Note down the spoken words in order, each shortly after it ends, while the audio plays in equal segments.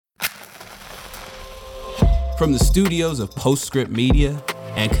from the studios of Postscript Media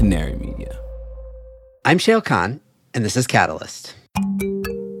and Canary Media. I'm Shayle Kann, and this is Catalyst.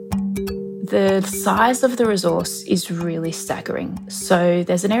 The size of the resource is really staggering. So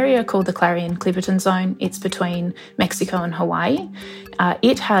there's an area called the Clarion-Clipperton Zone. It's between Mexico and Hawaii.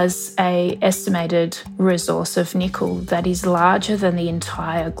 It has an estimated resource of nickel that is larger than the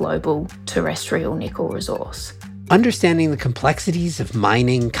entire global terrestrial nickel resource. Understanding the complexities of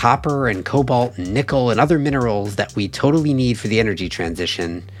mining copper and cobalt and nickel and other minerals that we totally need for the energy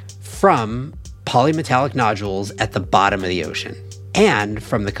transition from polymetallic nodules at the bottom of the ocean, and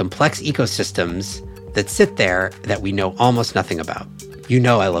from the complex ecosystems that sit there that we know almost nothing about. You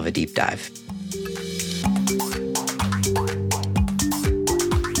know I love a deep dive.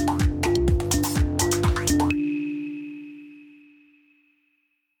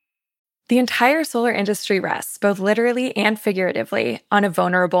 The entire solar industry rests, both literally and figuratively, on a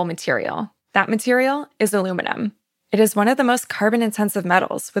vulnerable material. That material is aluminum. It is one of the most carbon-intensive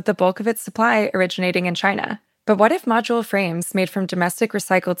metals, with the bulk of its supply originating in China. But what if module frames made from domestic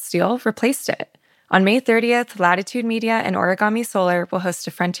recycled steel replaced it? On May 30th, Latitude Media and Origami Solar will host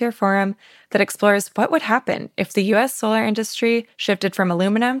a Frontier Forum that explores what would happen if the U.S. solar industry shifted from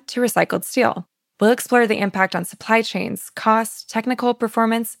aluminum to recycled steel. We'll explore the impact on supply chains, cost, technical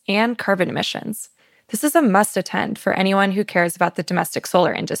performance, and carbon emissions. This is a must-attend for anyone who cares about the domestic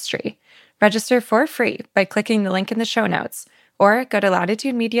solar industry. Register for free by clicking the link in the show notes or go to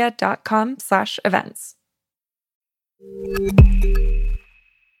latitudemedia.com/events.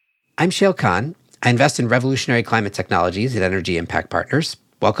 I'm Shayle Kann. I invest in revolutionary climate technologies at Energy Impact Partners.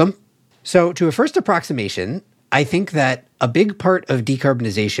 Welcome. So, to a first approximation, I think that a big part of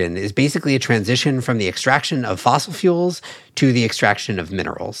decarbonization is basically a transition from the extraction of fossil fuels to the extraction of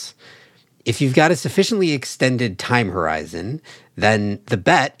minerals. If you've got a sufficiently extended time horizon, then the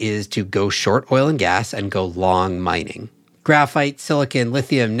bet is to go short oil and gas and go long mining. Graphite, silicon,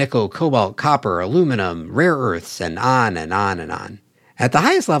 lithium, nickel, cobalt, copper, aluminum, rare earths, and on and on and on. At the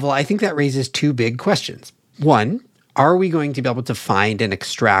highest level, I think that raises two big questions. One, are we going to be able to find and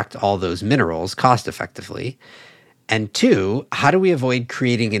extract all those minerals cost effectively? And two, how do we avoid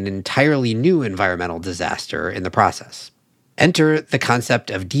creating an entirely new environmental disaster in the process? Enter the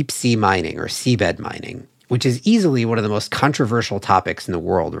concept of deep sea mining or seabed mining, which is easily one of the most controversial topics in the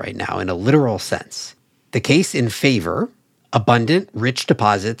world right now in a literal sense. The case in favor: abundant, rich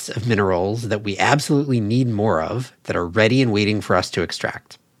deposits of minerals that we absolutely need more of that are ready and waiting for us to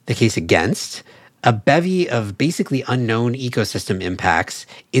extract. The case against: a bevy of basically unknown ecosystem impacts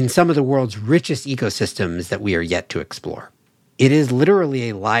in some of the world's richest ecosystems that we are yet to explore. It is literally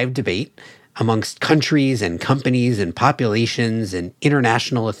a live debate amongst countries and companies and populations and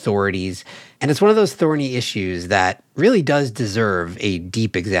international authorities, and it's one of those thorny issues that really does deserve a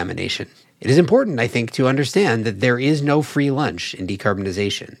deep examination. It is important, I think, to understand that there is no free lunch in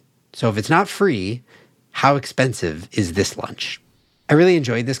decarbonization. So if it's not free, how expensive is this lunch? I really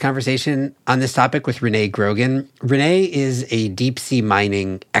enjoyed this conversation on this topic with Renee Grogan. Renee is a deep sea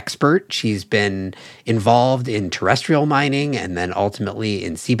mining expert. She's been involved in terrestrial mining and then ultimately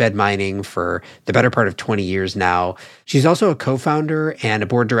in seabed mining for the better part of 20 years now. She's also a co-founder and a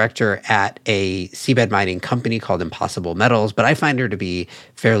board director at a seabed mining company called Impossible Metals, but I find her to be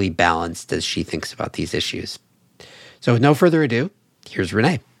fairly balanced as she thinks about these issues. So with no further ado, here's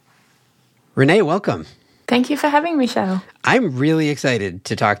Renee. Renee, welcome. Thank you for having me, Shayle. I'm really excited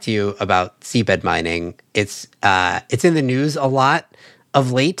to talk to you about seabed mining. It's in the news a lot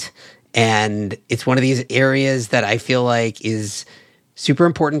of late, and it's one of these areas that I feel like is super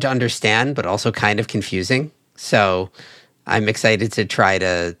important to understand, but also kind of confusing. So I'm excited to try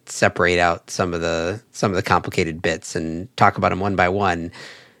to separate out some of the complicated bits and talk about them one by one.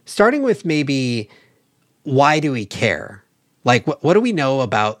 Starting with maybe, why do we care? Like, what do we know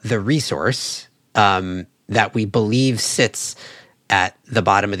about the resource that we believe sits at the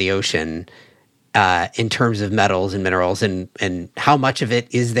bottom of the ocean in terms of metals and minerals, and how much of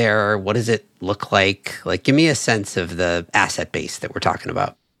it is there? What does it look like? Like, give me a sense of the asset base that we're talking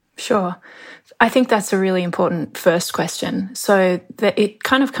about. Sure. I think that's a really important first question. So it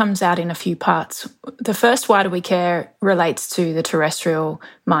kind of comes out in a few parts. The first, why do we care, relates to the terrestrial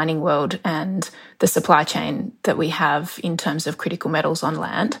mining world and the supply chain that we have in terms of critical metals on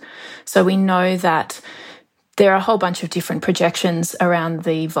land. So we know that there are a whole bunch of different projections around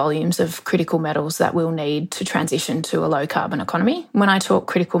the volumes of critical metals that we'll need to transition to a low-carbon economy. When I talk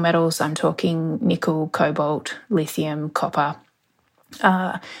critical metals, I'm talking nickel, cobalt, lithium, copper,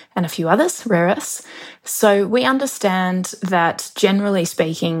 and a few others, rare earths. So we understand that, generally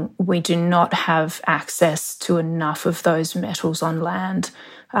speaking, we do not have access to enough of those metals on land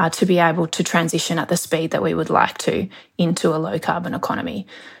to be able to transition at the speed that we would like to into a low carbon economy.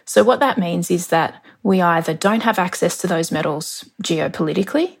 So what that means is that we either don't have access to those metals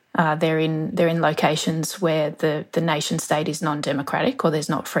geopolitically, they're in locations where the nation state is non-democratic or there's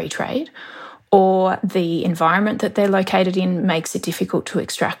not free trade, or the environment that they're located in makes it difficult to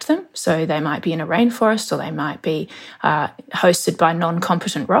extract them. So they might be in a rainforest, or they might be hosted by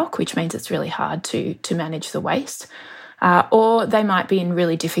non-competent rock, which means it's really hard to manage the waste. Or they might be in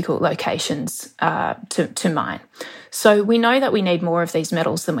really difficult locations to mine. So we know that we need more of these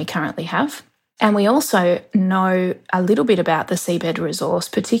metals than we currently have. And we also know a little bit about the seabed resource,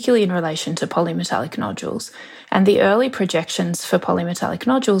 particularly in relation to polymetallic nodules. And the early projections for polymetallic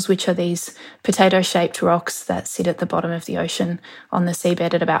nodules, which are these potato-shaped rocks that sit at the bottom of the ocean on the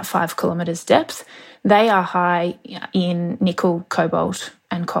seabed at about 5 kilometres depth, they are high in nickel, cobalt,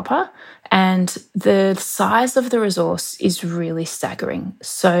 and copper. And the size of the resource is really staggering.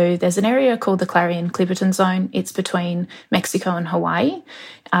 So there's an area called the Clarion-Clipperton Zone. It's between Mexico and Hawaii.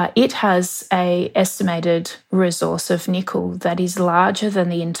 It has an estimated resource of nickel that is larger than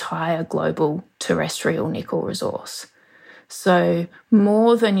the entire global terrestrial nickel resource. So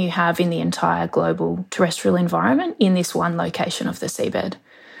more than you have in the entire global terrestrial environment in this one location of the seabed.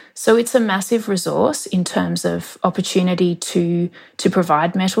 So it's a massive resource in terms of opportunity to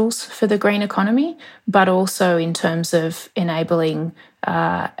provide metals for the green economy, but also in terms of enabling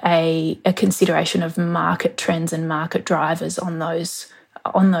a consideration of market trends and market drivers on those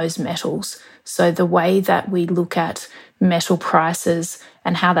metals. So the way that we look at metal prices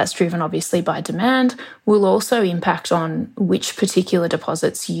and how that's driven obviously by demand will also impact on which particular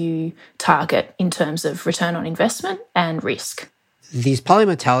deposits you target in terms of return on investment and risk. These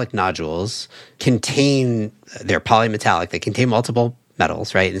polymetallic nodules they're polymetallic, they contain multiple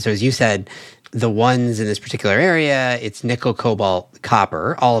metals, right? And so as you said, the ones in this particular area, it's nickel, cobalt,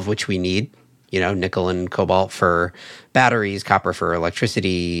 copper, all of which we need, nickel and cobalt for batteries, copper for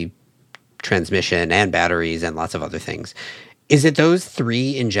electricity transmission and batteries and lots of other things. Is it those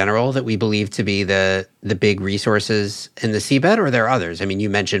three in general that we believe to be the big resources in the seabed, or are there others? I mean, you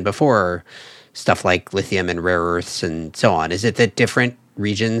mentioned before stuff like lithium and rare earths and so on. Is it that different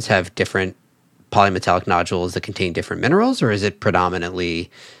regions have different polymetallic nodules that contain different minerals, or is it predominantly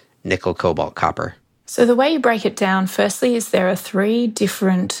nickel, cobalt, copper? So the way you break it down, firstly, is there are 3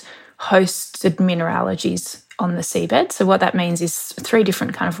 different hosted mineralogies on the seabed. So what that means is 3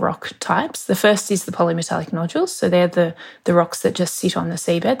 different kind of rock types. The first is the polymetallic nodules. So they're the rocks that just sit on the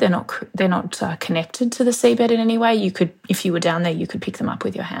seabed. They're not connected to the seabed in any way. You could, if you were down there, you could pick them up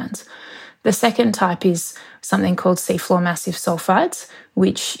with your hands. The second type is something called seafloor massive sulfides,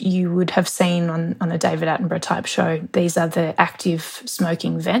 which you would have seen on a David Attenborough type show. These are the active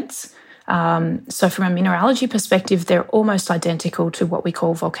smoking vents. So from a mineralogy perspective, they're almost identical to what we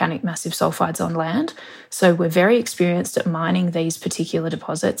call volcanic massive sulfides on land. So we're very experienced at mining these particular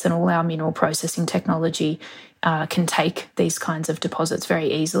deposits, and all our mineral processing technology can take these kinds of deposits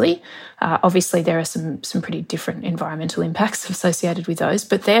very easily. Obviously, there are some pretty different environmental impacts associated with those,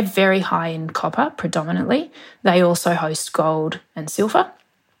 but they're very high in copper predominantly. They also host gold and silver.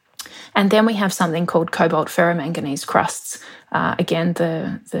 And then we have something called cobalt ferromanganese crusts. Again,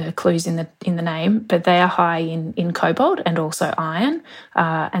 the clue's in the name, but they are high in cobalt and also iron,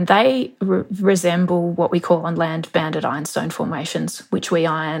 and they resemble what we call on land banded ironstone formations, which we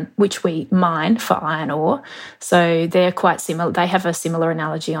mine for iron ore. So they're quite similar. They have a similar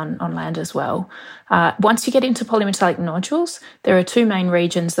analogy on land as well. Once you get into polymetallic nodules, there are 2 main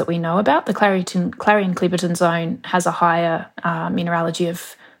regions that we know about. The Clarion-Clipperton Zone has a higher mineralogy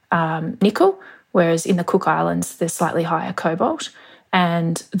of nickel, whereas in the Cook Islands, there's slightly higher cobalt.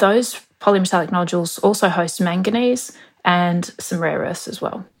 And those polymetallic nodules also host manganese and some rare earths as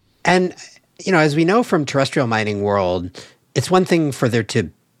well. And, as we know from terrestrial mining world, it's one thing for there to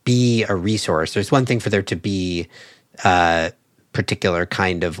be a resource. There's one thing for there to be a particular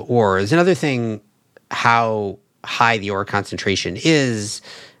kind of ore. There's another thing how high the ore concentration is,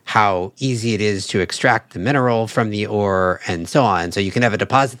 how easy it is to extract the mineral from the ore, and so on. So you can have a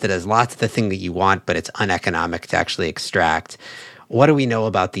deposit that has lots of the thing that you want, but it's uneconomic to actually extract. What do we know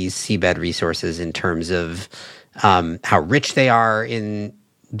about these seabed resources in terms of how rich they are in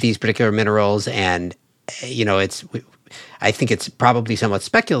these particular minerals? And, I think it's probably somewhat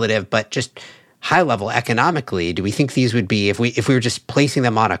speculative, but just high level economically, do we think these would be, if we were just placing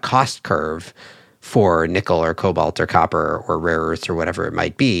them on a cost curve for nickel or cobalt or copper or rare earths or whatever it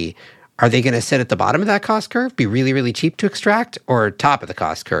might be, are they going to sit at the bottom of that cost curve, be really, really cheap to extract, or top of the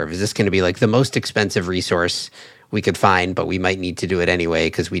cost curve? Is this going to be like the most expensive resource we could find, but we might need to do it anyway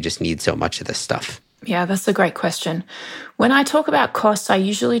because we just need so much of this stuff? Yeah, that's a great question. When I talk about costs, I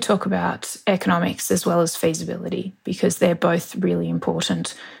usually talk about economics as well as feasibility because they're both really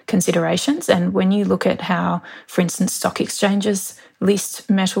important considerations. And when you look at how, for instance, stock exchanges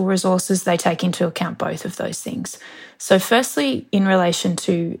list metal resources, they take into account both of those things. So firstly, in relation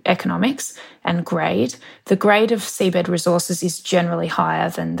to economics and grade, the grade of seabed resources is generally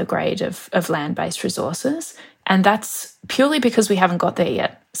higher than the grade of land-based resources. And that's purely because we haven't got there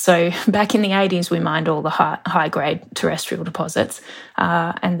yet. So back in the 80s, we mined all the high-grade terrestrial deposits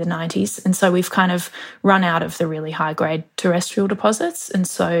and the 90s. And so we've kind of run out of the really high-grade terrestrial deposits. And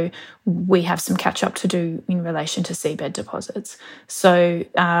so we have some catch-up to do in relation to seabed deposits. So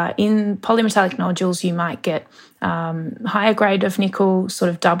in polymetallic nodules, you might get higher grade of nickel, sort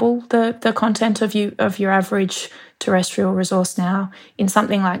of double the content of your average terrestrial resource now. In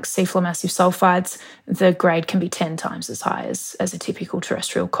something like seafloor massive sulfides, the grade can be 10 times as high as a typical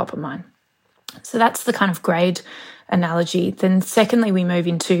terrestrial copper mine. So that's the kind of grade analogy. Then secondly, we move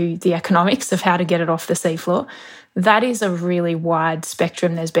into the economics of how to get it off the seafloor. That is a really wide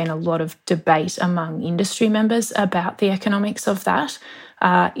spectrum. There's been a lot of debate among industry members about the economics of that.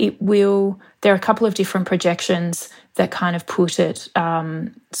 There are a couple of different projections that kind of put it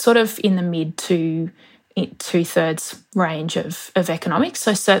sort of in the mid to 2/3 range of economics.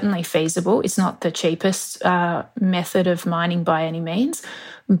 So certainly feasible. It's not the cheapest method of mining by any means.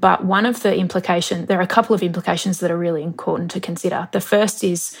 But there are a couple of implications that are really important to consider. The first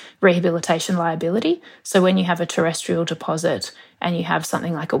is rehabilitation liability. So when you have a terrestrial deposit and you have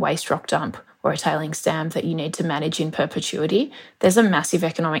something like a waste rock dump or a tailings dam that you need to manage in perpetuity, there's a massive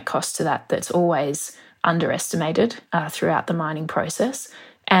economic cost to that that's always underestimated throughout the mining process.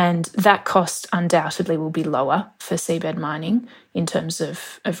 And that cost undoubtedly will be lower for seabed mining in terms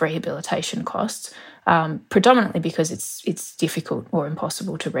of rehabilitation costs, predominantly because it's difficult or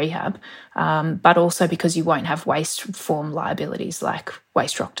impossible to rehab, but also because you won't have waste form liabilities like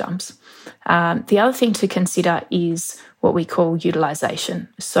waste rock dumps. The other thing to consider is what we call utilisation.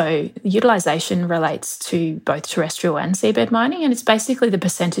 So utilisation relates to both terrestrial and seabed mining, and it's basically the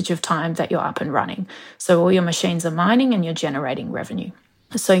percentage of time that you're up and running. So all your machines are mining and you're generating revenue.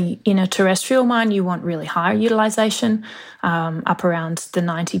 So in a terrestrial mine, you want really high utilisation, up around the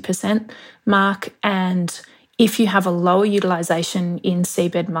 90% mark. And if you have a lower utilisation in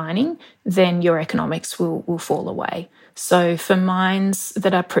seabed mining, then your economics will fall away. So for mines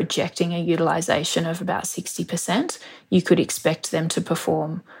that are projecting a utilisation of about 60%, you could expect them to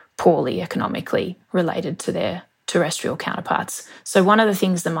perform poorly economically related to their terrestrial counterparts. So one of the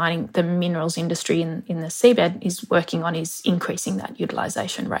things the minerals industry in the seabed is working on is increasing that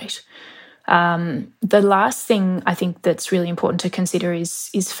utilisation rate. The last thing I think that's really important to consider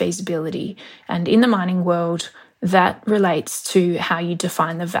is feasibility. And in the mining world, that relates to how you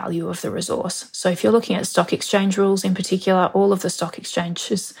define the value of the resource. So if you're looking at stock exchange rules in particular, all of the stock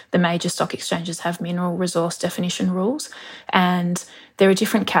exchanges, the major stock exchanges have mineral resource definition rules, and there are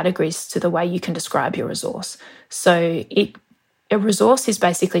different categories to the way you can describe your resource. So a resource is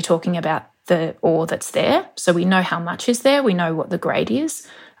basically talking about the ore that's there. So we know how much is there, we know what the grade is.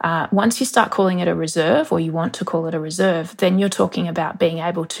 Once you start calling it a reserve, or you want to call it a reserve, then you're talking about being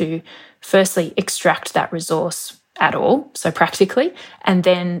able to firstly extract that resource at all, so practically, and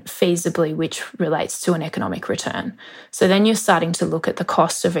then feasibly, which relates to an economic return. So then you're starting to look at the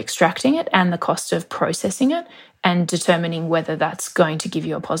cost of extracting it and the cost of processing it and determining whether that's going to give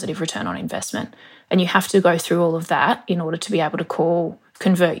you a positive return on investment. And you have to go through all of that in order to be able to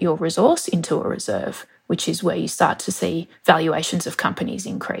convert your resource into a reserve, which is where you start to see valuations of companies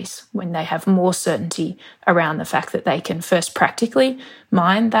increase when they have more certainty around the fact that they can first practically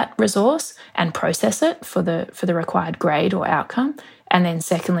mine that resource and process it for the required grade or outcome, and then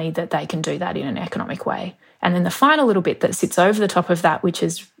secondly, that they can do that in an economic way. And then the final little bit that sits over the top of that, which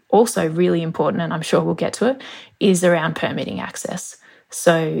is also really important, and I'm sure we'll get to it, is around permitting access.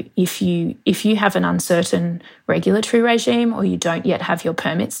 So if you have an uncertain regulatory regime or you don't yet have your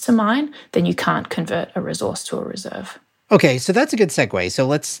permits to mine, then you can't convert a resource to a reserve. Okay, so that's a good segue. So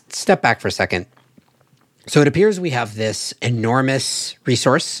let's step back for a second. So it appears we have this enormous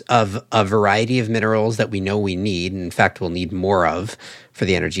resource of a variety of minerals that we know we need, and in fact, we'll need more of for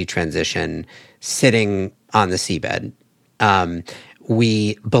the energy transition, sitting on the seabed.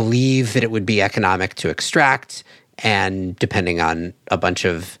 We believe that it would be economic to extract, and depending on a bunch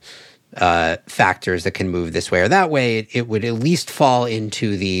of factors that can move this way or that way, it would at least fall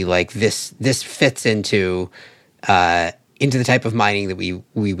into the, like, this fits into into the type of mining that we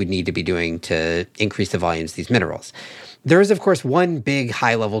would need to be doing to increase the volumes of these minerals. There is, of course, one big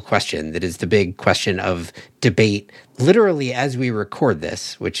high-level question that is the big question of debate, literally as we record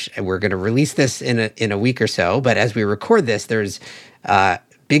this, which we're going to release this in a week or so. But as we record this, there's a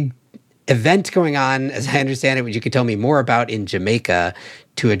big event going on, as I understand it, which you could tell me more about, in Jamaica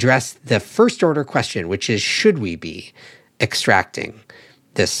to address the first-order question, which is, should we be extracting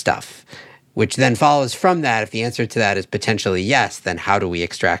this stuff? Which then follows from that, if the answer to that is potentially yes, then how do we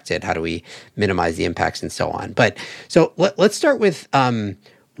extract it? How do we minimize the impacts and so on? But so let's start with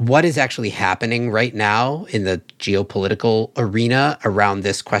what is actually happening right now in the geopolitical arena around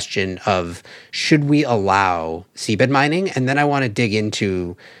this question of should we allow seabed mining? And then I want to dig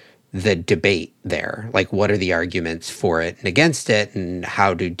into the debate there. Like, what are the arguments for it and against it? And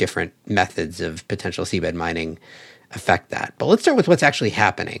how do different methods of potential seabed mining affect that? But let's start with what's actually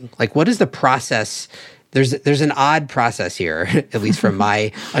happening. Like, what is the process? There's an odd process here, at least from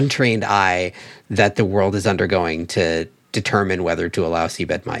my untrained eye, that the world is undergoing to determine whether to allow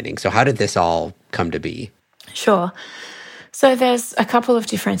seabed mining. So how did this all come to be? Sure. So there's a couple of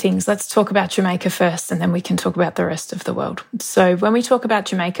different things. Let's talk about Jamaica first, and then we can talk about the rest of the world. So when we talk about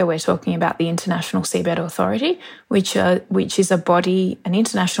Jamaica, we're talking about the International Seabed Authority, which is a body, an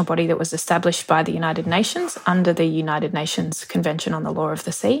international body that was established by the United Nations under the United Nations Convention on the Law of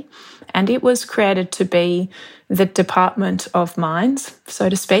the Sea. And it was created to be the Department of Mines, so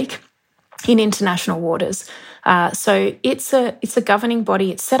to speak, in international waters. So it's a governing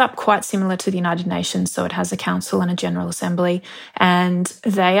body. It's set up quite similar to the United Nations. So it has a council and a general assembly, and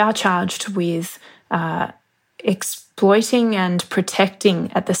they are charged with exploiting and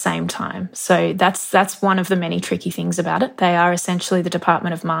protecting at the same time. So that's one of the many tricky things about it. They are essentially the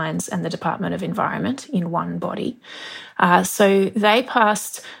Department of Mines and the Department of Environment in one body. So they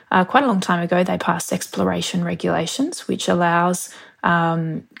passed, quite a long time ago, they passed exploration regulations, which allows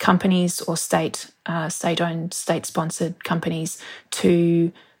companies or state-owned, state-sponsored companies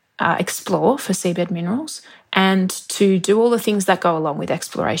to explore for seabed minerals and to do all the things that go along with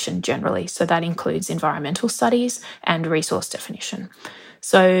exploration generally. So that includes environmental studies and resource definition.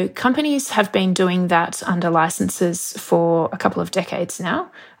 So companies have been doing that under licenses for a couple of decades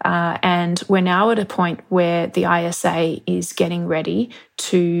now, and we're now at a point where the ISA is getting ready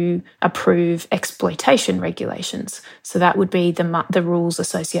to approve exploitation regulations. So that would be the rules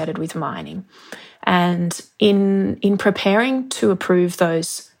associated with mining. And in preparing to approve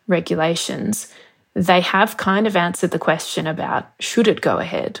those regulations, they have kind of answered the question about should it go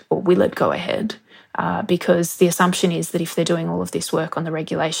ahead or will it go ahead? Because the assumption is that if they're doing all of this work on the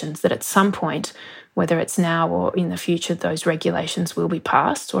regulations, that at some point, whether it's now or in the future, those regulations will be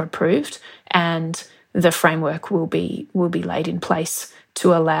passed or approved, and the framework will be laid in place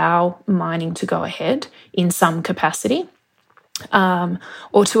to allow mining to go ahead in some capacity,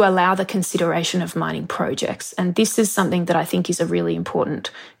 or to allow the consideration of mining projects. And this is something that I think is a really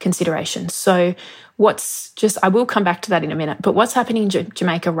important consideration. So I will come back to that in a minute, but what's happening in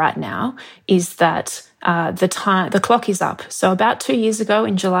Jamaica right now is that the clock is up. So about 2 years ago,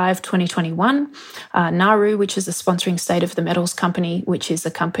 in July of 2021, Nauru, which is a sponsoring state of the Metals Company, which is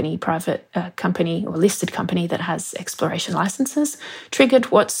a private company or listed company that has exploration licenses, triggered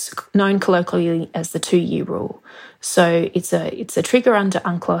what's known colloquially as the 2-year rule. So it's a trigger under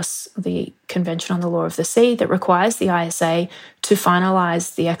UNCLOS, the Convention on the Law of the Sea, that requires the ISA to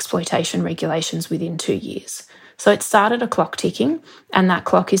finalise the exploitation regulations within 2 years. So it started a clock ticking, and that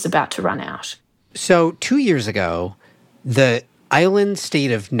clock is about to run out. So 2 years ago, the island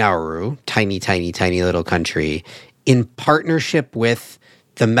state of Nauru, tiny, tiny, tiny little country, in partnership with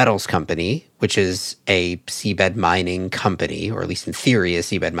the Metals Company, which is a seabed mining company, or at least in theory a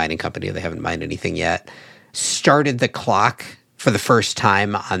seabed mining company, they haven't mined anything yet, started the clock for the first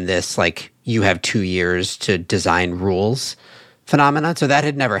time on this, like, you have 2 years to design rules phenomenon. So that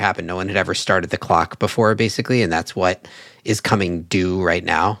had never happened. No one had ever started the clock before, basically, and that's what is coming due right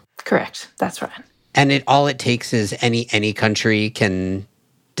now. Correct. That's right. And all it takes is any country can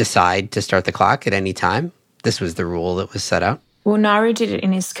decide to start the clock at any time. This was the rule that was set out. Well, Nauru did it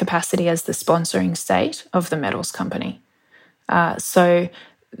in his capacity as the sponsoring state of the Metals Company. So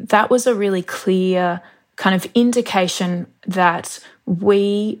that was a really clear kind of indication that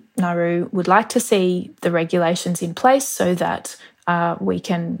we, Nauru, would like to see the regulations in place so that we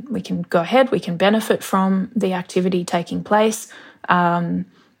can go ahead, we can benefit from the activity taking place, and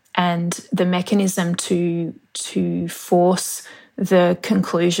the mechanism to force the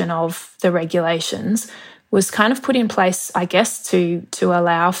conclusion of the regulations was kind of put in place, I guess, to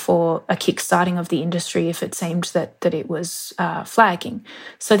allow for a kickstarting of the industry if it seemed that it was flagging.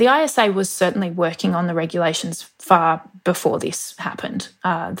 So the ISA was certainly working on the regulations far before this happened.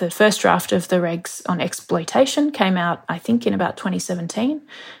 The first draft of the regs on exploitation came out, I think, in about 2017.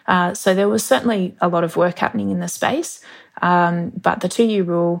 So there was certainly a lot of work happening in the space, but the 2-year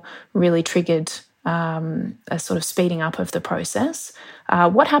rule really triggered a sort of speeding up of the process.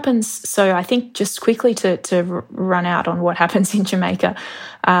 What happens, so I think just quickly to run out on what happens in Jamaica,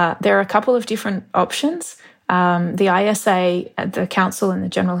 there are a couple of different options. The ISA, the Council and the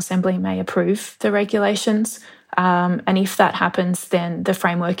General Assembly may approve the regulations. And if that happens, then the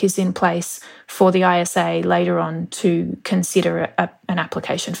framework is in place for the ISA later on to consider an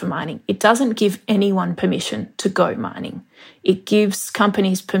application for mining. It doesn't give anyone permission to go mining. It gives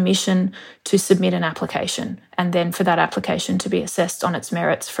companies permission to submit an application and then for that application to be assessed on its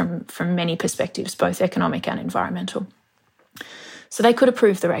merits from many perspectives, both economic and environmental. So they could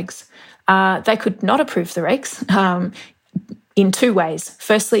approve the regs. They could not approve the regs in two ways.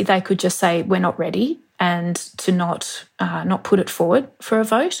 Firstly, they could just say, we're not ready, and to not put it forward for a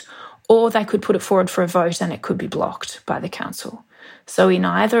vote, or they could put it forward for a vote and it could be blocked by the council. So in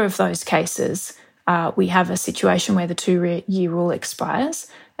either of those cases, we have a situation where the 2-year rule expires,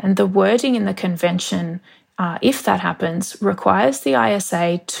 and the wording in the convention, if that happens, requires the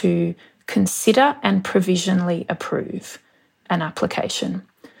ISA to consider and provisionally approve an application.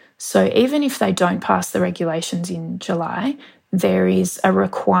 So even if they don't pass the regulations in July, there is a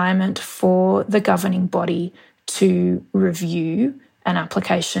requirement for the governing body to review an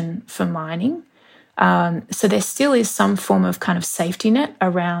application for mining. So there still is some form of kind of safety net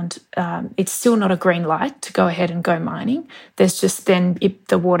around, it's still not a green light to go ahead and go mining. There's just then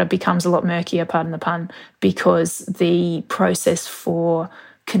the water becomes a lot murkier, pardon the pun, because the process for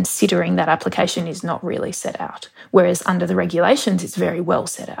considering that application is not really set out, whereas under the regulations, it's very well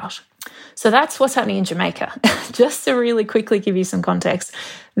set out. So that's what's happening in Jamaica. Just to really quickly give you some context,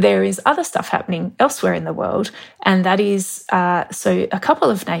 there is other stuff happening elsewhere in the world, and that is, so a couple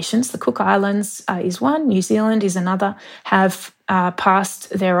of nations, the Cook Islands is one, New Zealand is another, have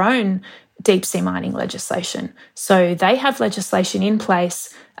passed their own deep sea mining legislation. So they have legislation in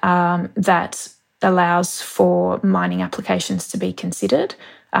place that allows for mining applications to be considered.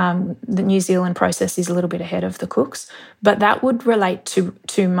 The New Zealand process is a little bit ahead of the Cooks, but that would relate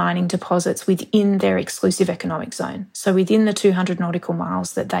to mining deposits within their exclusive economic zone, so within the 200 nautical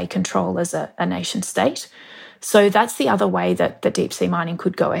miles that they control as a nation state. So that's the other way that the deep sea mining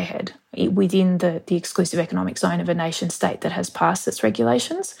could go ahead, within the exclusive economic zone of a nation state that has passed its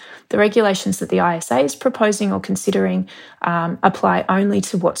regulations. The regulations that the ISA is proposing or considering apply only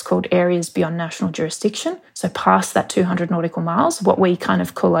to what's called areas beyond national jurisdiction, so past that 200 nautical miles, what we kind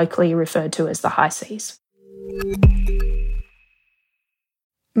of colloquially refer to as the high seas.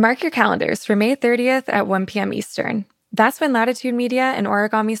 Mark your calendars for May 30th at 1 p.m. Eastern. That's when Latitude Media and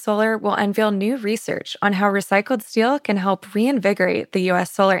Origami Solar will unveil new research on how recycled steel can help reinvigorate the U.S.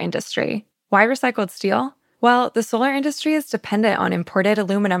 solar industry. Why recycled steel? Well, the solar industry is dependent on imported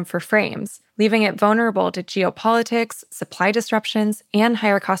aluminum for frames, leaving it vulnerable to geopolitics, supply disruptions, and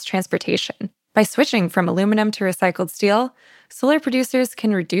higher cost transportation. By switching from aluminum to recycled steel, solar producers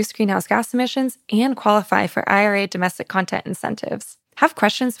can reduce greenhouse gas emissions and qualify for IRA domestic content incentives. Have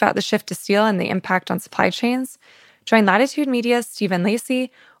questions about the shift to steel and the impact on supply chains? Join Latitude Media's Stephen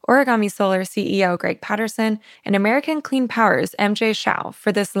Lacey, Origami Solar CEO Greg Patterson, and American Clean Power's MJ Shao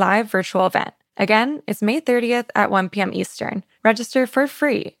for this live virtual event. Again, it's May 30th at 1 p.m. Eastern. Register for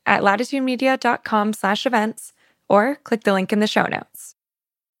free at latitudemedia.com/events or click the link in the show notes.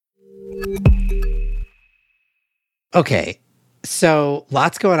 Okay, so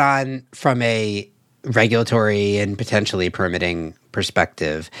lots going on from a regulatory and potentially permitting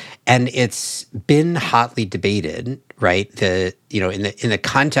perspective, and it's been hotly debated, right? In the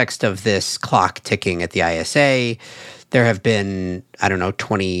context of this clock ticking at the ISA, there have been,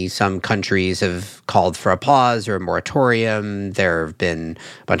 20 some countries have called for a pause or a moratorium. There have been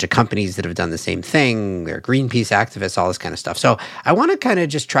a bunch of companies that have done the same thing. There are Greenpeace activists, all this kind of stuff. So I want to kind of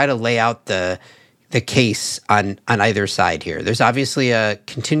just try to lay out the case on either side here. There's obviously a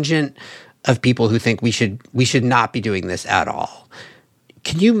contingent of people who think we should not be doing this at all.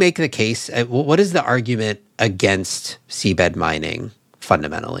 Can you make the case? What is the argument against seabed mining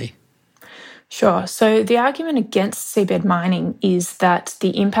fundamentally? Sure. So the argument against seabed mining is that the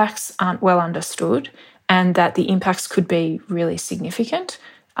impacts aren't well understood and that the impacts could be really significant.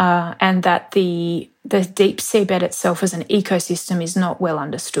 and that the deep seabed itself as an ecosystem is not well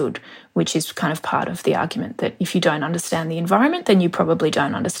understood, which is kind of part of the argument that if you don't understand the environment, then you probably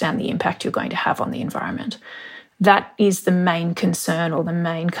don't understand the impact you're going to have on the environment. That is the main concern, or the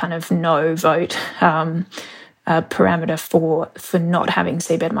main kind of no vote parameter for not having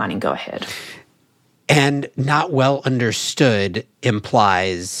seabed mining go ahead. And not well understood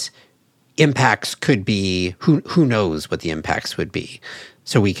implies impacts could be, who knows what the impacts would be.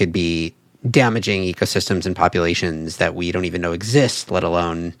 So we could be damaging ecosystems and populations that we don't even know exist, let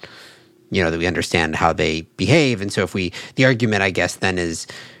alone, that we understand how they behave. And so the argument, I guess, then is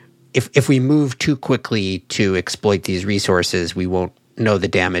if we move too quickly to exploit these resources, we won't know the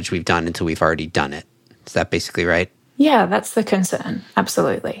damage we've done until we've already done it. Is that basically right? Yeah, that's the concern.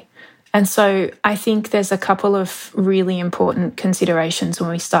 Absolutely. And so I think there's a couple of really important considerations when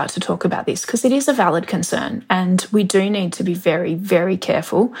we start to talk about this, because it is a valid concern and we do need to be very, very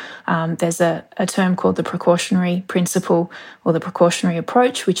careful. There's a term called the precautionary principle or the precautionary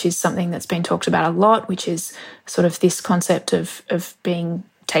approach, which is something that's been talked about a lot, which is sort of this concept of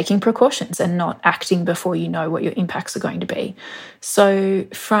taking precautions and not acting before you know what your impacts are going to be. So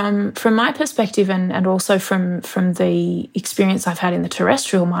from my perspective and also from the experience I've had in the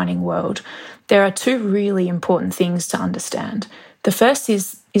terrestrial mining world, there are two really important things to understand. The first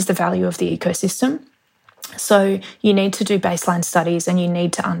is the value of the ecosystem. So you need to do baseline studies and you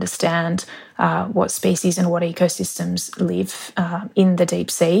need to understand what species and what ecosystems live in the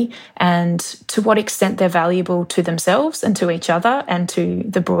deep sea and to what extent they're valuable to themselves and to each other and to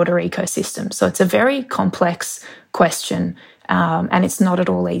the broader ecosystem. So it's a very complex question and it's not at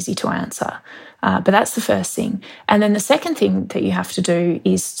all easy to answer. But that's the first thing. And then the second thing that you have to do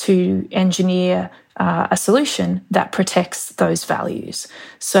is to engineer a solution that protects those values.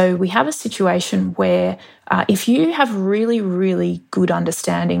 So we have a situation where if you have really, really good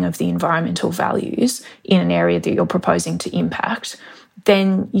understanding of the environmental values in an area that you're proposing to impact,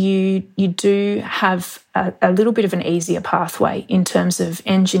 then you do have a little bit of an easier pathway in terms of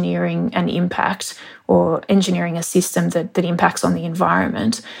engineering an impact or engineering a system that impacts on the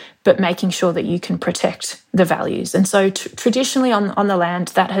environment, but making sure that you can protect the values. And so traditionally on the land,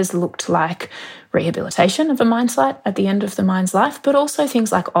 that has looked like rehabilitation of a mine site at the end of the mine's life, but also things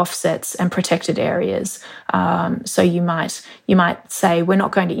like offsets and protected areas. So you might say, we're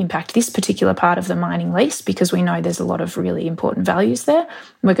not going to impact this particular part of the mining lease because we know there's a lot of really important values there.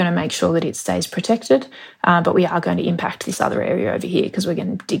 We're going to make sure that it stays protected, but we are going to impact this other area over here because we're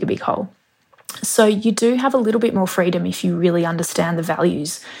going to dig a big hole. So you do have a little bit more freedom if you really understand the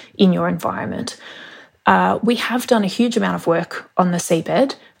values in your environment. We have done a huge amount of work on the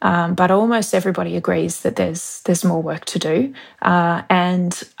seabed, but almost everybody agrees that there's more work to do.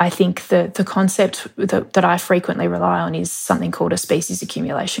 And I think the concept that I frequently rely on is something called a species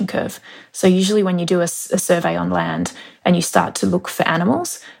accumulation curve. So usually when you do a survey on land and you start to look for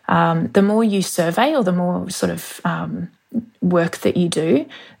animals, the more you survey or the more sort of work that you do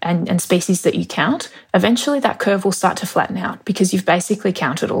and species that you count, eventually that curve will start to flatten out because you've basically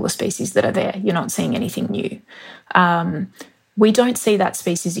counted all the species that are there. You're not seeing anything new. We don't see that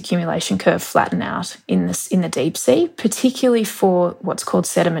species accumulation curve flatten out in the deep sea, particularly for what's called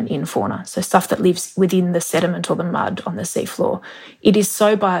sediment in fauna, so stuff that lives within the sediment or the mud on the seafloor. It is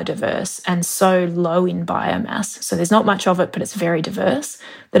so biodiverse and so low in biomass, so there's not much of it, but it's very diverse,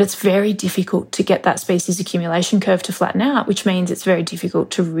 that it's very difficult to get that species accumulation curve to flatten out, which means it's very difficult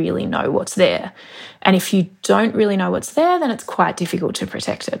to really know what's there. And if you don't really know what's there, then it's quite difficult to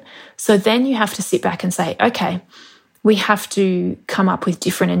protect it. So then you have to sit back and say, okay, we have to come up with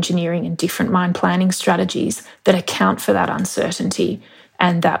different engineering and different mine planning strategies that account for that uncertainty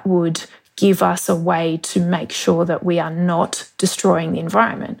and that would give us a way to make sure that we are not destroying the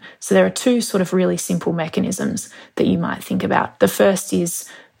environment. So there are two sort of really simple mechanisms that you might think about. The first is,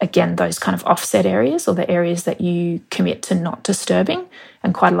 again, those kind of offset areas or the areas that you commit to not disturbing.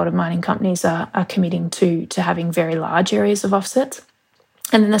 And quite a lot of mining companies are committing to having very large areas of offsets.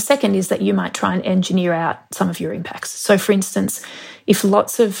 And then the second is that you might try and engineer out some of your impacts. So, for instance, if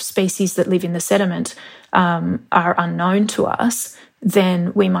lots of species that live in the sediment are unknown to us,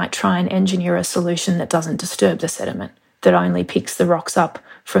 then we might try and engineer a solution that doesn't disturb the sediment, that only picks the rocks up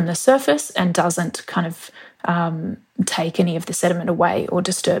from the surface and doesn't kind of take any of the sediment away or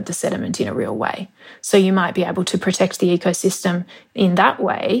disturb the sediment in a real way. So you might be able to protect the ecosystem in that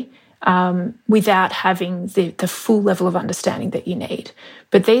way, without having the full level of understanding that you need.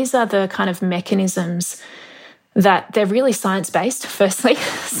 But these are the kind of mechanisms that they're really science-based, firstly.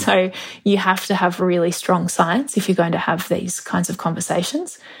 So you have to have really strong science if you're going to have these kinds of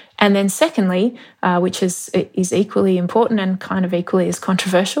conversations. And then secondly, which is equally important and kind of equally as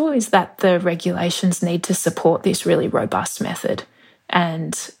controversial, is that the regulations need to support this really robust method.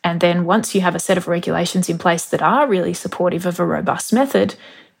 And then once you have a set of regulations in place that are really supportive of a robust method,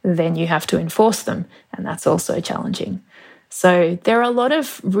 then you have to enforce them. And that's also challenging. So there are a lot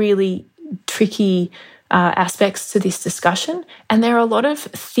of really tricky aspects to this discussion, and there are a lot of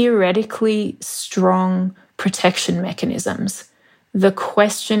theoretically strong protection mechanisms. The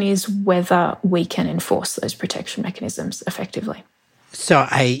question is whether we can enforce those protection mechanisms effectively. So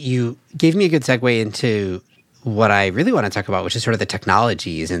you gave me a good segue into what I really want to talk about, which is sort of the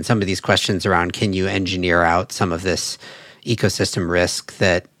technologies and some of these questions around, can you engineer out some of this ecosystem risk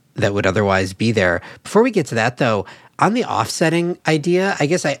that would otherwise be there? Before we get to that, though, on the offsetting idea, I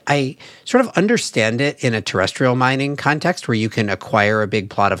guess I sort of understand it in a terrestrial mining context where you can acquire a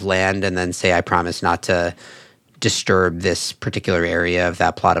big plot of land and then say, I promise not to disturb this particular area of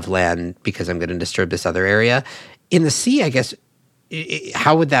that plot of land because I'm going to disturb this other area. In the sea, I guess,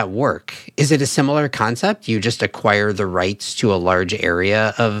 how would that work? Is it a similar concept? You just acquire the rights to a large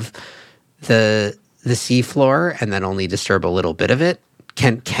area of the sea floor and then only disturb a little bit of it?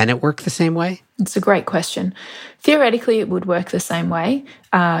 Can it work the same way? It's a great question. Theoretically, it would work the same way.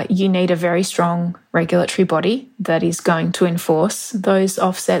 You need a very strong regulatory body that is going to enforce those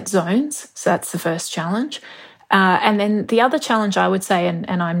offset zones. So that's the first challenge. And then the other challenge, I would say,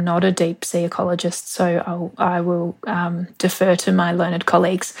 and I'm not a deep sea ecologist, so I will defer to my learned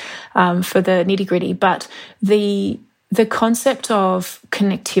colleagues for the nitty-gritty, but the concept of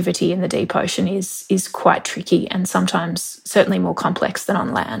connectivity in the deep ocean is quite tricky and sometimes certainly more complex than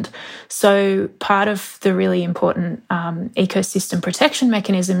on land. So part of the really important ecosystem protection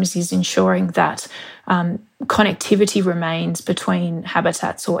mechanisms is ensuring that connectivity remains between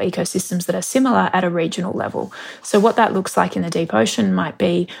habitats or ecosystems that are similar at a regional level. So what that looks like in the deep ocean might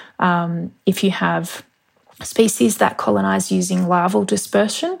be if you have species that colonize using larval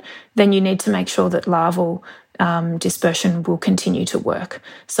dispersion, then you need to make sure that larval dispersion will continue to work.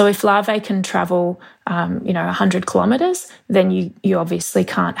 So if larvae can travel, 100 kilometres, then you obviously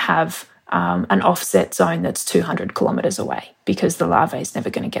can't have an offset zone that's 200 kilometres away because the larvae is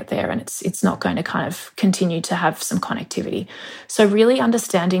never going to get there and it's not going to kind of continue to have some connectivity. So really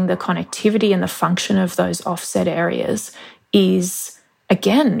understanding the connectivity and the function of those offset areas is,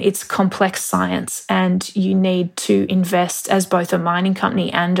 again, it's complex science, and you need to invest as both a mining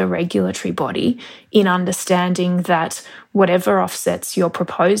company and a regulatory body in understanding that whatever offsets you're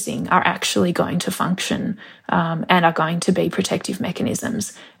proposing are actually going to function and are going to be protective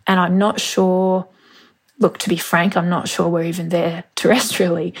mechanisms. And I'm not sure, look, to be frank, I'm not sure we're even there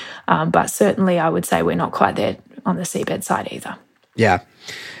terrestrially, but certainly I would say we're not quite there on the seabed side either. Yeah.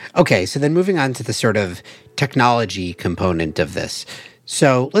 Okay, so then moving on to the sort of technology component of this.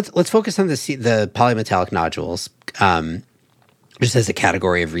 So let's focus on the polymetallic nodules just as a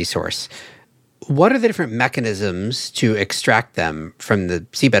category of resource. What are the different mechanisms to extract them from the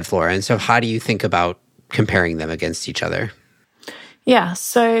seabed floor? And so how do you think about comparing them against each other? Yeah,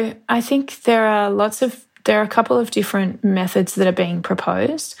 so I think there are a couple of different methods that are being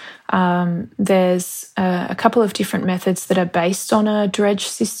proposed. There's a couple of different methods that are based on a dredge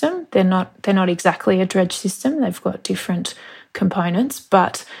system. They're not exactly a dredge system. They've got different components,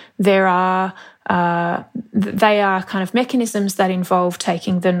 but they are kind of mechanisms that involve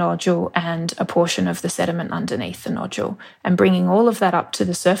taking the nodule and a portion of the sediment underneath the nodule and bringing all of that up to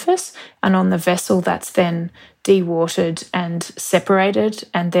the surface, and on the vessel that's then dewatered and separated,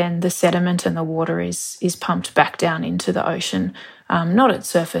 and then the sediment and the water is pumped back down into the ocean, not at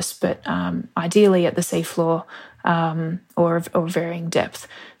surface, but ideally at the seafloor or varying depth.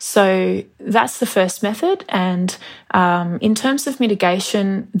 So that's the first method. And in terms of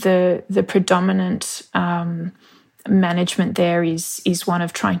mitigation, the predominant management there is one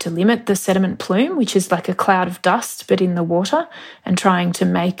of trying to limit the sediment plume, which is like a cloud of dust but in the water, and trying to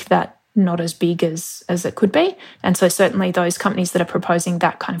make that not as big as it could be. And so certainly those companies that are proposing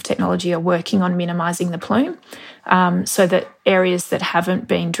that kind of technology are working on minimising the plume so that areas that haven't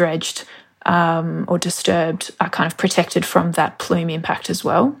been dredged or disturbed are kind of protected from that plume impact as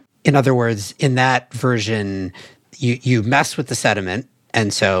well. In other words, in that version, you mess with the sediment,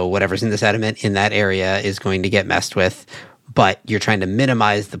 and so whatever's in the sediment in that area is going to get messed with, but you're trying to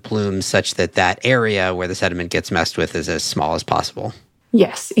minimize the plume such that area where the sediment gets messed with is as small as possible.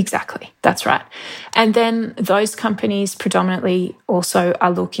 Yes, exactly. That's right. And then those companies predominantly also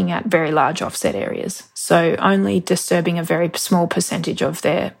are looking at very large offset areas. So only disturbing a very small percentage of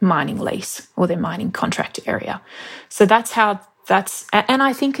their mining lease or their mining contract area. So and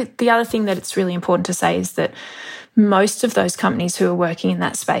I think the other thing that it's really important to say is that most of those companies who are working in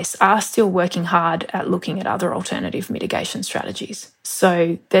that space are still working hard at looking at other alternative mitigation strategies.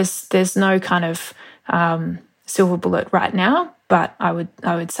 So there's no kind of silver bullet right now, but I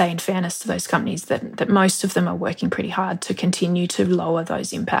would say in fairness to those companies that most of them are working pretty hard to continue to lower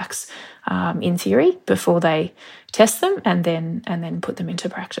those impacts in theory before they test them and then put them into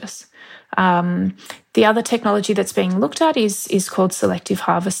practice. The other technology that's being looked at is called selective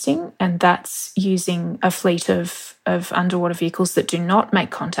harvesting, and that's using a fleet of underwater vehicles that do not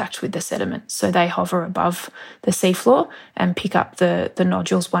make contact with the sediment. So they hover above the seafloor and pick up the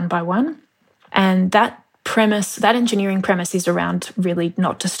nodules one by one. And that engineering premise is around really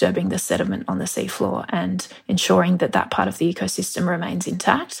not disturbing the sediment on the seafloor and ensuring that part of the ecosystem remains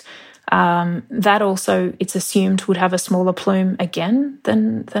intact. That also, it's assumed, would have a smaller plume again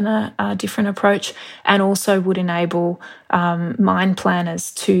than a different approach, and also would enable mine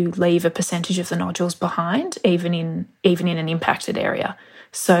planners to leave a percentage of the nodules behind, even in an impacted area.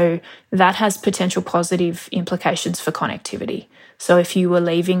 So that has potential positive implications for connectivity. So if you were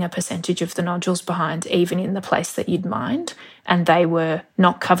leaving a percentage of the nodules behind, even in the place that you'd mined, and they were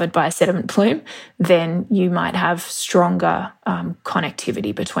not covered by a sediment plume, then you might have stronger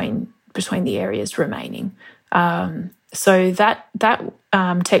connectivity between the areas remaining. So that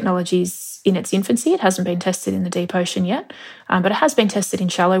technology is in its infancy. It hasn't been tested in the deep ocean yet, but it has been tested in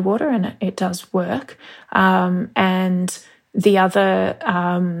shallow water, and it does work. And the other,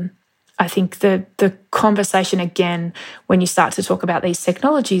 I think the conversation again, when you start to talk about these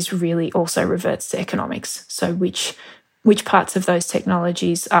technologies, really also reverts to economics. So which parts of those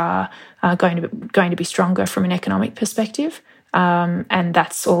technologies are going to be stronger from an economic perspective? And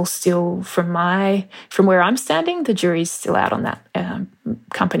that's all still from where I'm standing, the jury's still out on that.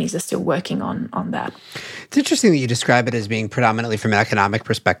 Companies are still working on that. It's interesting that you describe it as being predominantly from an economic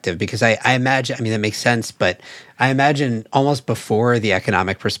perspective, because I imagine, I mean, that makes sense, but I imagine almost before the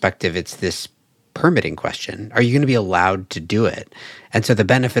economic perspective, it's this permitting question. Are you going to be allowed to do it? And so the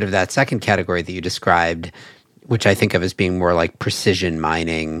benefit of that second category that you described, which I think of as being more like precision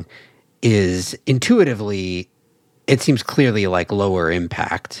mining, is intuitively, it seems clearly like lower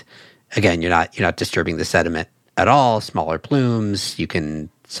impact. Again, you're not disturbing the sediment at all, smaller plumes. You can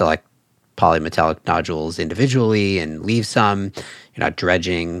select polymetallic nodules individually and leave some. You're not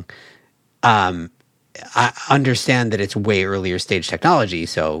dredging. I understand that it's way earlier stage technology,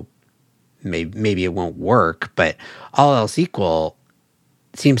 so maybe it won't work, but all else equal,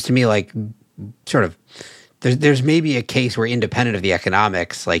 it seems to me like sort of there's maybe a case where, independent of the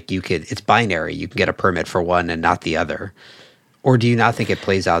economics, like it's binary. You can get a permit for one and not the other. Or do you not think it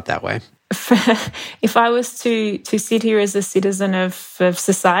plays out that way? If I was to sit here as a citizen of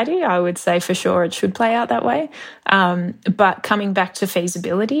society, I would say for sure it should play out that way. But coming back to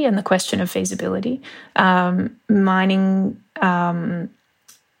feasibility and the question of feasibility, mining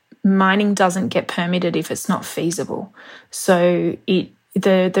doesn't get permitted if it's not feasible. So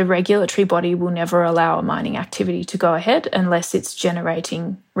the regulatory body will never allow a mining activity to go ahead unless it's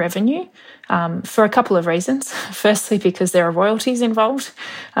generating revenue, for a couple of reasons. Firstly, because there are royalties involved.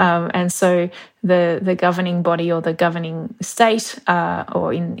 And so the governing body or the governing state,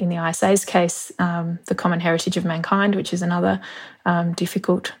 or in the ISA's case, the common heritage of mankind, which is another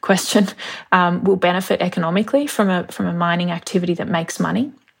difficult question, will benefit economically from a mining activity that makes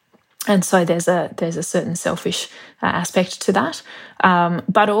money. And so there's a certain selfish aspect to that.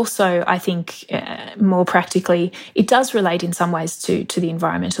 But also, I think more practically, it does relate in some ways to the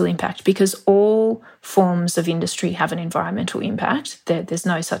environmental impact, because all forms of industry have an environmental impact. There's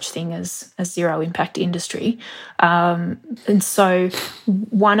no such thing as zero impact industry. And so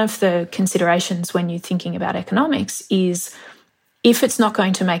one of the considerations when you're thinking about economics is, if it's not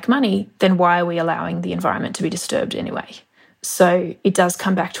going to make money, then why are we allowing the environment to be disturbed anyway? So it does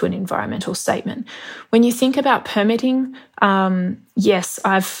come back to an environmental statement. When you think about permitting, yes,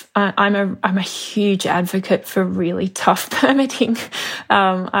 I'm a huge advocate for really tough permitting.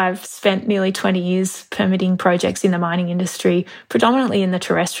 I've spent nearly 20 years permitting projects in the mining industry, predominantly in the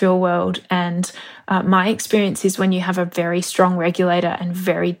terrestrial world. And my experience is, when you have a very strong regulator and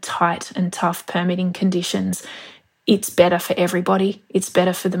very tight and tough permitting conditions, it's better for everybody. It's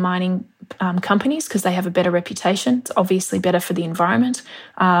better for the mining companies because they have a better reputation. It's obviously better for the environment,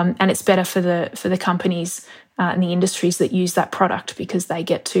 and it's better for the companies and the industries that use that product, because they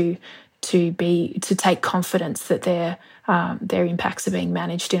get to take confidence that their their impacts are being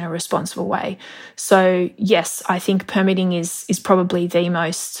managed in a responsible way. So yes, I think permitting is probably the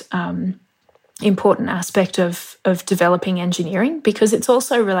most important aspect of developing engineering, because it's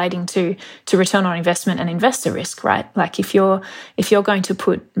also relating to return on investment and investor risk, right? Like if you're going to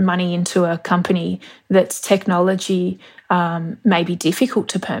put money into a company that's technology may be difficult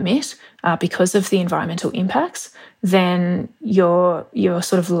to permit because of the environmental impacts, then you're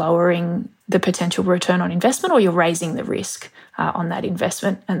sort of lowering the potential return on investment, or you're raising the risk on that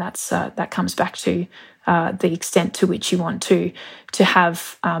investment, and that comes back to the extent to which you want to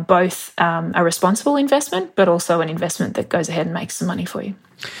have both a responsible investment, but also an investment that goes ahead and makes some money for you.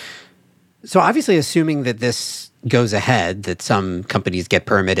 So obviously, assuming that this goes ahead, that some companies get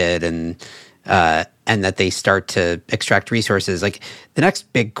permitted and that they start to extract resources, like the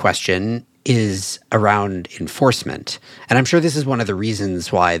next big question is around enforcement. And I'm sure this is one of the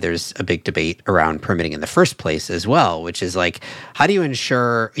reasons why there's a big debate around permitting in the first place as well, which is like, how do you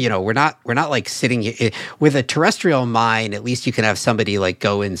ensure, we're not like sitting here with a terrestrial mine, at least you can have somebody like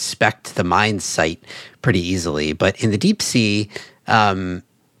go inspect the mine site pretty easily. But in the deep sea,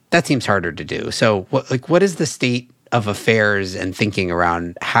 that seems harder to do. So what is the state of affairs and thinking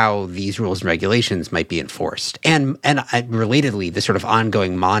around how these rules and regulations might be enforced, and relatedly, the sort of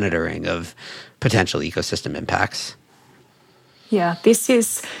ongoing monitoring of potential ecosystem impacts? Yeah, this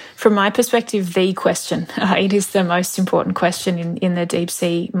is, from my perspective, the question. It is the most important question in the deep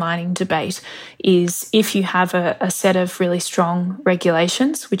sea mining debate, is if you have a set of really strong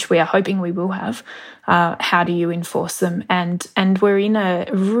regulations, which we are hoping we will have, how do you enforce them? And we're in a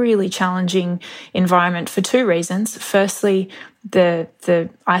really challenging environment for two reasons. Firstly, the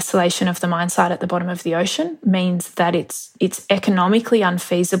isolation of the mine site at the bottom of the ocean means that it's economically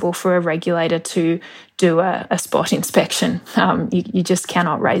unfeasible for a regulator to do a spot inspection. You just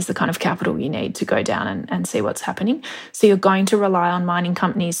cannot raise the kind of capital you need to go down and see what's happening. So you're going to rely on mining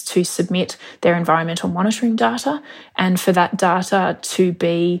companies to submit their environmental monitoring data, and for that data to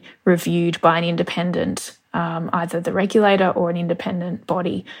be reviewed by an independent either the regulator or an independent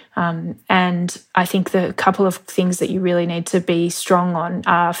body. And I think the couple of things that you really need to be strong on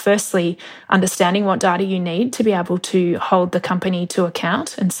are, firstly, understanding what data you need to be able to hold the company to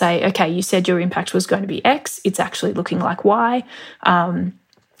account and say, okay, you said your impact was going to be X, it's actually looking like Y.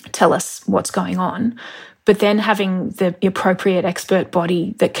 Tell us what's going on. But then having the appropriate expert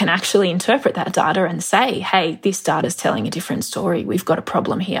body that can actually interpret that data and say, hey, this data is telling a different story. We've got a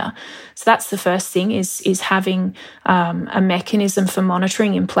problem here. So that's the first thing, is having a mechanism for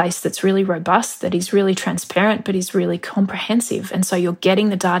monitoring in place that's really robust, that is really transparent, but is really comprehensive. And so you're getting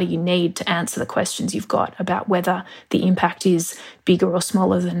the data you need to answer the questions you've got about whether the impact is bigger or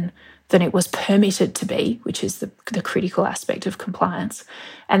smaller than it was permitted to be, which is the critical aspect of compliance.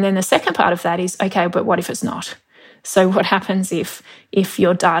 And then the second part of that is, okay, but what if it's not? So what happens if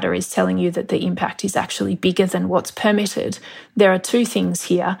your data is telling you that the impact is actually bigger than what's permitted? There are two things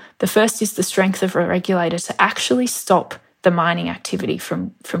here. The first is the strength of a regulator to actually stop the mining activity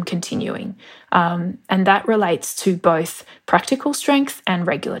from continuing. And that relates to both practical strength and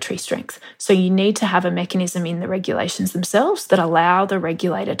regulatory strength. So you need to have a mechanism in the regulations themselves that allow the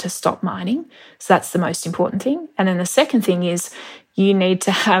regulator to stop mining. So that's the most important thing. And then the second thing is you need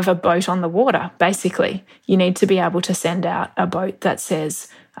to have a boat on the water, basically. You need to be able to send out a boat that says,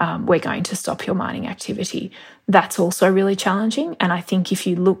 we're going to stop your mining activity. That's also really challenging. And I think if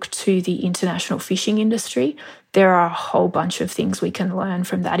you look to the international fishing industry, there are a whole bunch of things we can learn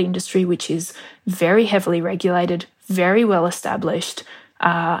from that industry, which is very heavily regulated, very well established,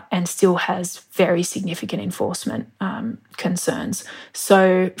 and still has very significant enforcement concerns.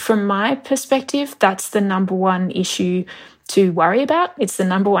 So from my perspective, that's the number one issue to worry about. It's the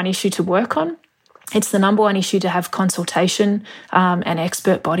number one issue to work on. It's the number one issue to have consultation and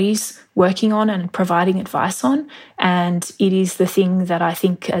expert bodies working on and providing advice on. And it is the thing that I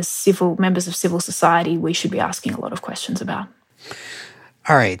think as members of civil society, we should be asking a lot of questions about.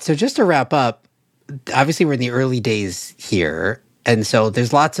 All right. So just to wrap up, obviously we're in the early days here. And so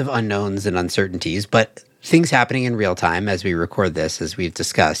there's lots of unknowns and uncertainties, but things happening in real time as we record this, as we've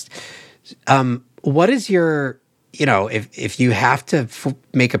discussed. What is your... if you have to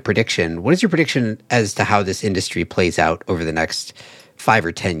make a prediction, what is your prediction as to how this industry plays out over the next 5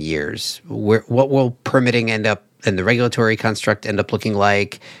 or 10 years? What will permitting end up and the regulatory construct end up looking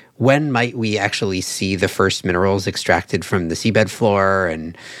like? When might we actually see the first minerals extracted from the seabed floor?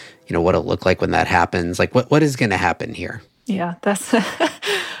 And, what it'll look like when that happens? Like, what is going to happen here? Yeah, that's.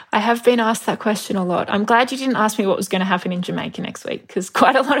 I have been asked that question a lot. I'm glad you didn't ask me what was going to happen in Jamaica next week, because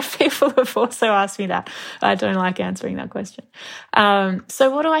quite a lot of people have also asked me that. I don't like answering that question. So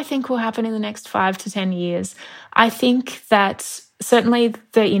what do I think will happen in the next 5 to 10 years? I think that certainly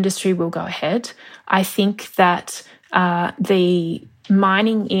the industry will go ahead. I think that the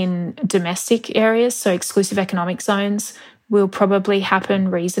mining in domestic areas, so exclusive economic zones, will probably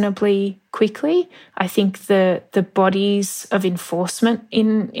happen reasonably quickly. I think the bodies of enforcement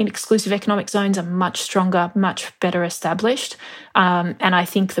in exclusive economic zones are much stronger, much better established. And I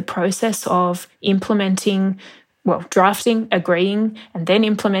think the process of drafting, agreeing, and then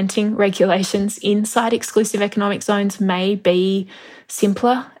implementing regulations inside exclusive economic zones may be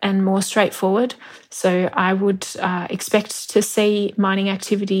simpler and more straightforward. So I would expect to see mining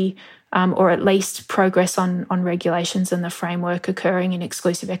activity or at least progress on regulations and the framework occurring in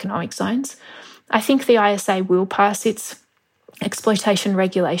exclusive economic zones. I think the ISA will pass its exploitation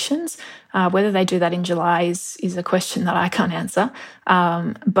regulations. Whether they do that in July is a question that I can't answer.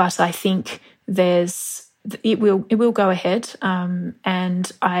 But I think it will go ahead.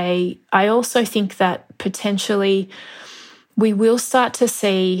 And I also think that potentially we will start to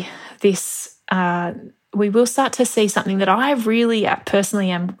see this. We will start to see something that I really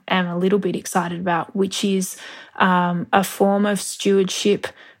personally am a little bit excited about, which is a form of stewardship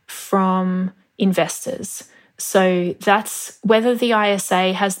from investors. So that's whether the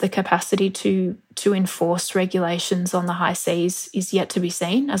ISA has the capacity to enforce regulations on the high seas is yet to be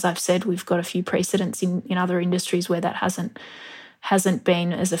seen. As I've said, we've got a few precedents in other industries where that hasn't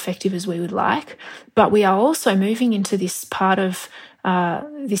been as effective as we would like. But we are also moving into this part of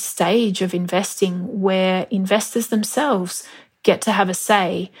this stage of investing where investors themselves get to have a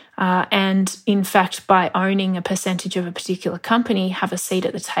say and, in fact, by owning a percentage of a particular company, have a seat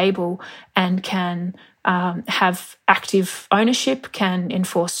at the table and can have active ownership, can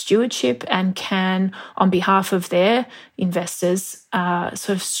enforce stewardship, and can, on behalf of their investors, sort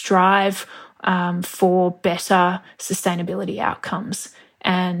of strive for better sustainability outcomes.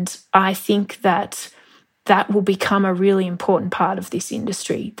 And I think that will become a really important part of this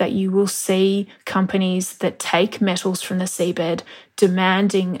industry, that you will see companies that take metals from the seabed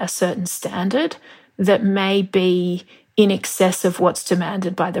demanding a certain standard that may be in excess of what's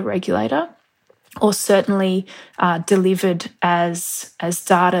demanded by the regulator, or certainly delivered as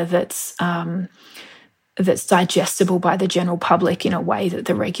data that's digestible by the general public in a way that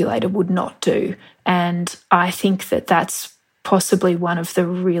the regulator would not do. And I think that that's possibly one of the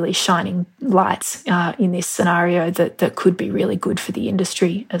really shining lights in this scenario that could be really good for the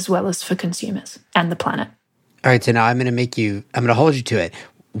industry as well as for consumers and the planet. All right, so now I'm going to hold you to it.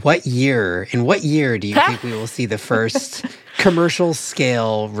 In what year do you think we will see the first commercial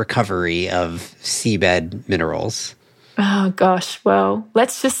scale recovery of seabed minerals? Oh gosh, well,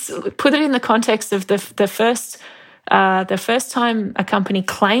 let's just put it in the context of the first time a company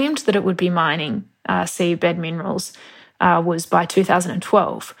claimed that it would be mining seabed minerals was by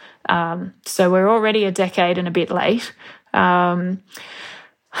 2012. So we're already a decade and a bit late. I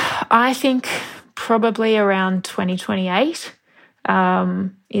think probably around 2028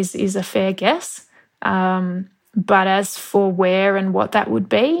 is a fair guess. But as for where and what that would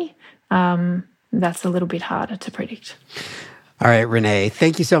be, that's a little bit harder to predict. All right, Renee,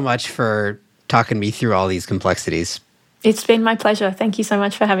 thank you so much for talking me through all these complexities. It's been my pleasure. Thank you so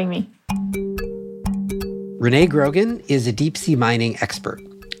much for having me. Renee Grogan is a deep-sea mining expert.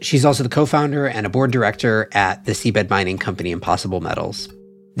 She's also the co-founder and a board director at the seabed mining company Impossible Metals.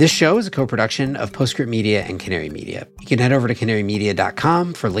 This show is a co-production of Postscript Media and Canary Media. You can head over to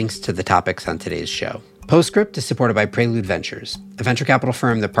canarymedia.com for links to the topics on today's show. Postscript is supported by Prelude Ventures, a venture capital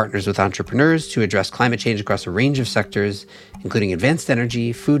firm that partners with entrepreneurs to address climate change across a range of sectors, including advanced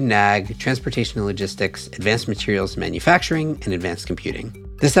energy, food and ag, transportation and logistics, advanced materials and manufacturing, and advanced computing.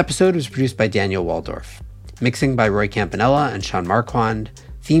 This episode was produced by Daniel Waldorf. Mixing by Roy Campanella and Sean Marquand.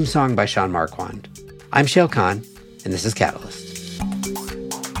 Theme song by Sean Marquand. I'm Shayle Kann, and this is Catalyst.